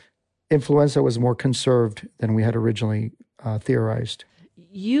fact, influenza was more conserved than we had originally theorized.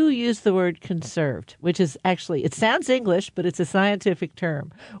 You use the word conserved, which is actually, it sounds English, but it's a scientific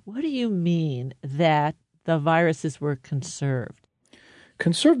term. What do you mean that the viruses were conserved?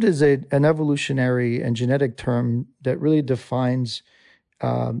 Conserved is an evolutionary and genetic term that really defines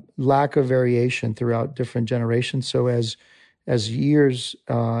lack of variation throughout different generations. So as as years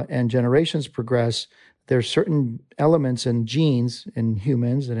and generations progress, there are certain elements in genes in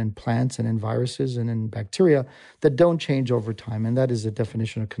humans and in plants and in viruses and in bacteria that don't change over time. And that is the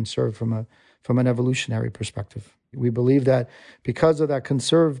definition of conserved from an evolutionary perspective. We believe that because of that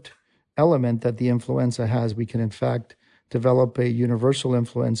conserved element that the influenza has, we can in fact develop a universal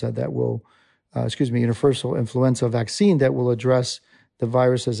influenza universal influenza vaccine that will address the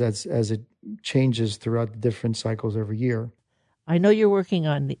viruses as it changes throughout the different cycles every year. I know you're working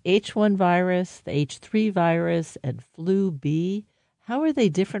on the H1 virus, the H3 virus, and flu B. How are they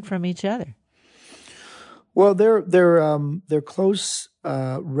different from each other? Well, they're close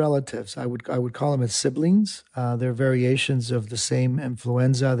relatives. I would call them as siblings. They're variations of the same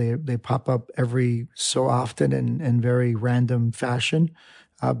influenza. They pop up every so often in very random fashion,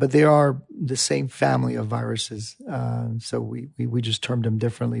 but they are the same family of viruses. So we just termed them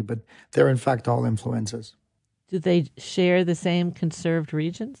differently, but they're in fact all influenzas. Do they share the same conserved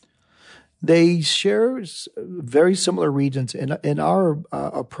regions? They share very similar regions. In our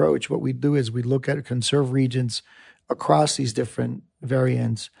approach, what we do is we look at conserved regions across these different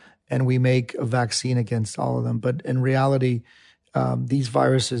variants, and we make a vaccine against all of them. But in reality, these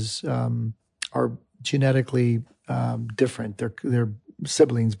viruses are genetically different. They're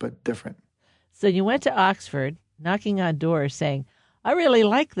siblings, but different. So you went to Oxford, knocking on doors, saying, I really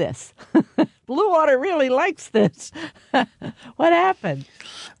like this. Blue Water really likes this. What happened?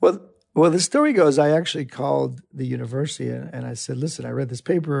 Well, the story goes, I actually called the university and I said, listen, I read this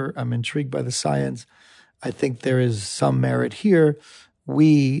paper. I'm intrigued by the science. I think there is some merit here.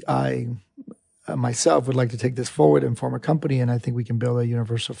 I myself would like to take this forward and form a company, and I think we can build a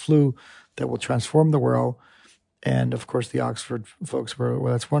universal flu that will transform the world. And of course, the Oxford folks were,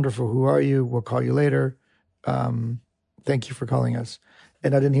 well, that's wonderful. Who are you? We'll call you later. Thank you for calling us.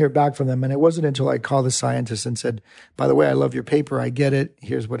 And I didn't hear back from them. And it wasn't until I called the scientist and said, by the way, I love your paper. I get it.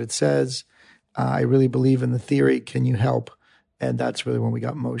 Here's what it says. I really believe in the theory. Can you help? And that's really when we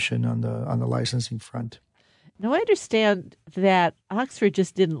got motion on the licensing front. Now, I understand that Oxford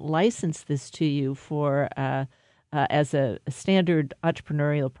just didn't license this to you for as a standard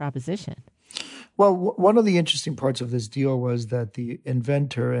entrepreneurial proposition. Well, one of the interesting parts of this deal was that the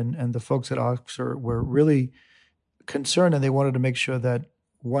inventor and the folks at Oxford were really concerned, and they wanted to make sure that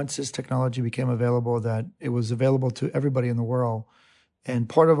once this technology became available, that it was available to everybody in the world. And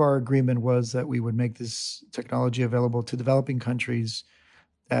part of our agreement was that we would make this technology available to developing countries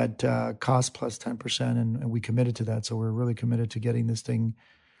at cost plus 10%, and we committed to that. So we're really committed to getting this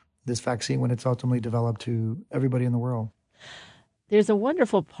vaccine, when it's ultimately developed, to everybody in the world. There's a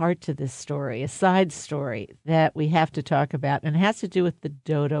wonderful part to this story, a side story that we have to talk about, and it has to do with the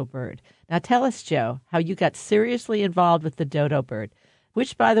dodo bird. Now tell us, Joe, how you got seriously involved with the dodo bird,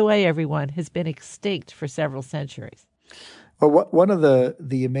 which, by the way, everyone, has been extinct for several centuries. Well, one of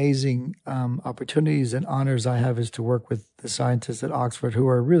the amazing opportunities and honors I have is to work with the scientists at Oxford, who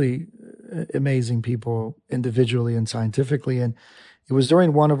are really amazing people individually and scientifically. And it was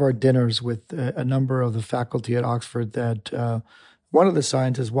during one of our dinners with a number of the faculty at Oxford that one of the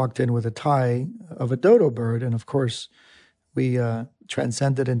scientists walked in with a tie of a dodo bird. And of course, we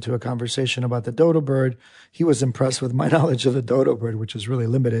transcended into a conversation about the dodo bird. He was impressed with my knowledge of the dodo bird, which was really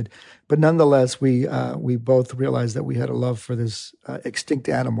limited. But nonetheless, we both realized that we had a love for this extinct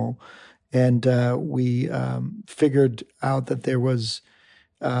animal. And we figured out that there was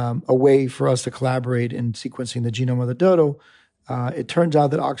a way for us to collaborate in sequencing the genome of the dodo. It turns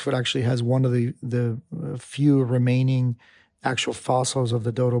out that Oxford actually has one of the few remaining actual fossils of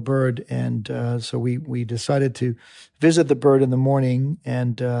the dodo bird, and so we decided to visit the bird in the morning,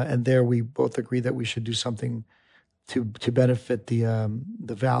 and there we both agreed that we should do something to benefit the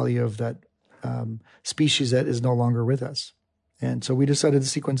value of that species that is no longer with us, and so we decided to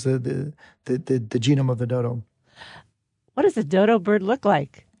sequence the genome of the dodo. What does the dodo bird look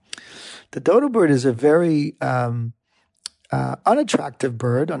like? The dodo bird is a very unattractive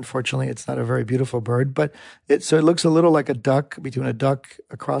bird. Unfortunately, it's not a very beautiful bird, but it looks a little like a duck, between a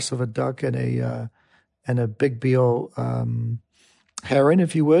cross of a duck and a big-bill heron,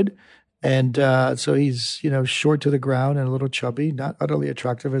 if you would. And so he's short to the ground and a little chubby, not utterly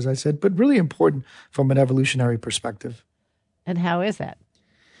attractive, as I said, but really important from an evolutionary perspective. And how is that?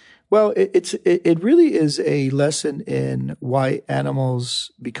 Well, it really is a lesson in why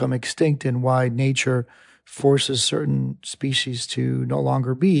animals become extinct and why nature forces certain species to no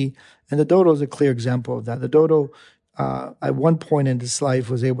longer be. And the dodo is a clear example of that. The dodo, at one point in its life,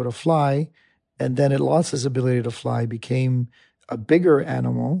 was able to fly, and then it lost its ability to fly, became a bigger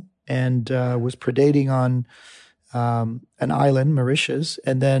animal, and was predating on an island, Mauritius.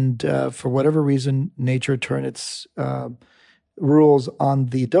 And then for whatever reason, nature turned its rules on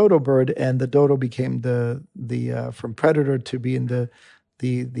the dodo bird, and the dodo became the from predator to being the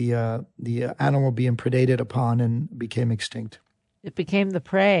animal being predated upon and became extinct. It became the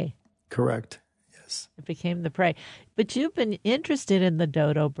prey. Correct. Yes. It became the prey. But you've been interested in the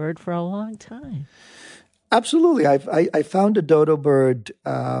dodo bird for a long time. Absolutely. I found a dodo bird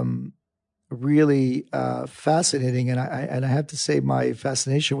really fascinating, and I have to say my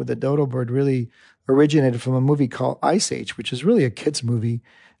fascination with the dodo bird really originated from a movie called Ice Age, which is really a kids movie.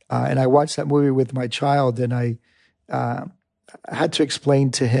 And I watched that movie with my child, and I had to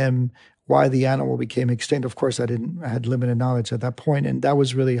explain to him why the animal became extinct. Of course, I had limited knowledge at that point, and that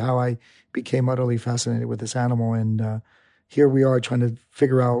was really how I became utterly fascinated with this animal. And here we are trying to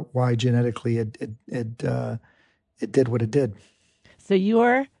figure out why genetically it did what it did. So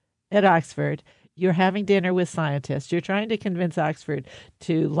you're at Oxford. You're having dinner with scientists. You're trying to convince Oxford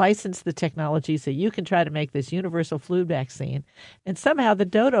to license the technology so you can try to make this universal flu vaccine. And somehow the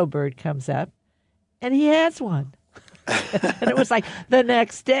dodo bird comes up, and he has one. And it was like the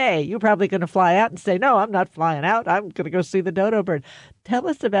next day. You're probably going to fly out and say, no, I'm not flying out. I'm going to go see the dodo bird. Tell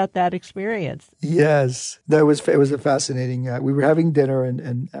us about that experience. Yes, it was a fascinating. We were having dinner,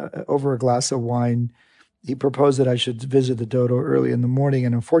 and over a glass of wine, he proposed that I should visit the dodo early in the morning.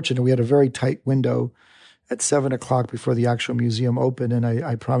 And unfortunately, we had a very tight window at 7:00 before the actual museum opened. And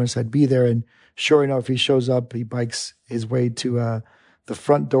I promised I'd be there. And sure enough, he shows up. He bikes his way to the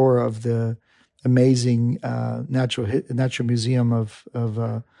front door of the amazing natural museum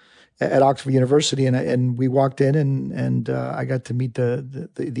at Oxford University. And we walked in, and I got to meet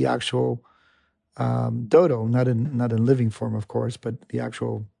the actual dodo, not in living form, of course, but the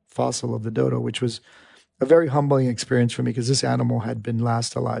actual fossil of the dodo, which was a very humbling experience for me because this animal had been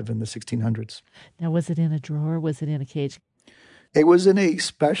last alive in the 1600s. Now, was it in a drawer? Was it in a cage? It was in a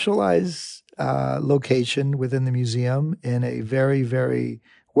specialized location within the museum in a very, very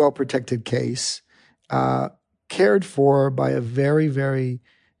well-protected case, cared for by a very, very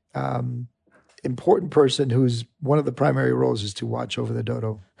important person whose one of the primary roles is to watch over the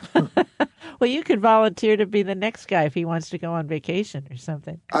dodo. Well, you could volunteer to be the next guy if he wants to go on vacation or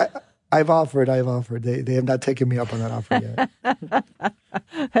something. I've offered. They have not taken me up on that offer yet.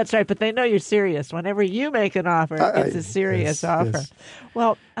 That's right, but they know you're serious. Whenever you make an offer, it's a serious offer. Yes.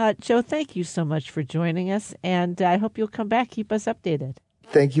 Well, Joe, thank you so much for joining us, and I hope you'll come back. Keep us updated.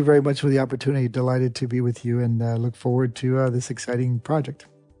 Thank you very much for the opportunity. Delighted to be with you, and look forward to this exciting project.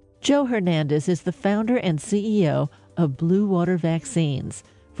 Joe Hernandez is the founder and CEO of Blue Water Vaccines.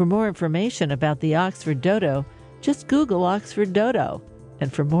 For more information about the Oxford Dodo, just Google Oxford Dodo.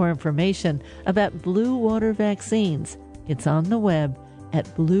 And for more information about Blue Water Vaccines, it's on the web at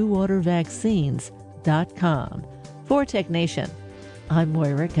bluewatervaccines.com. For Tech Nation, I'm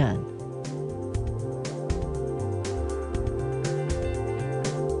Moira Gunn.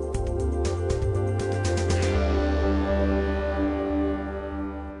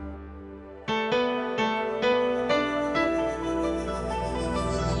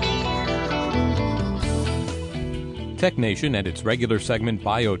 Tech Nation and its regular segment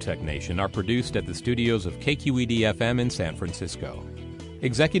Biotech Nation are produced at the studios of KQED-FM in San Francisco.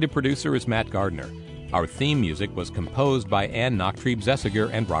 Executive producer is Matt Gardner. Our theme music was composed by Ann Nachtrieb-Zessiger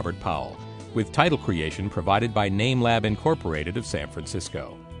and Robert Powell, with title creation provided by NameLab Incorporated of San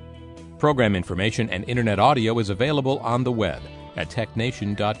Francisco. Program information and internet audio is available on the web at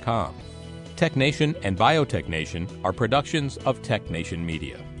technation.com. Tech Nation and Biotech Nation are productions of Tech Nation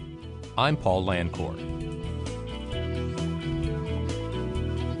Media. I'm Paul Landcourt.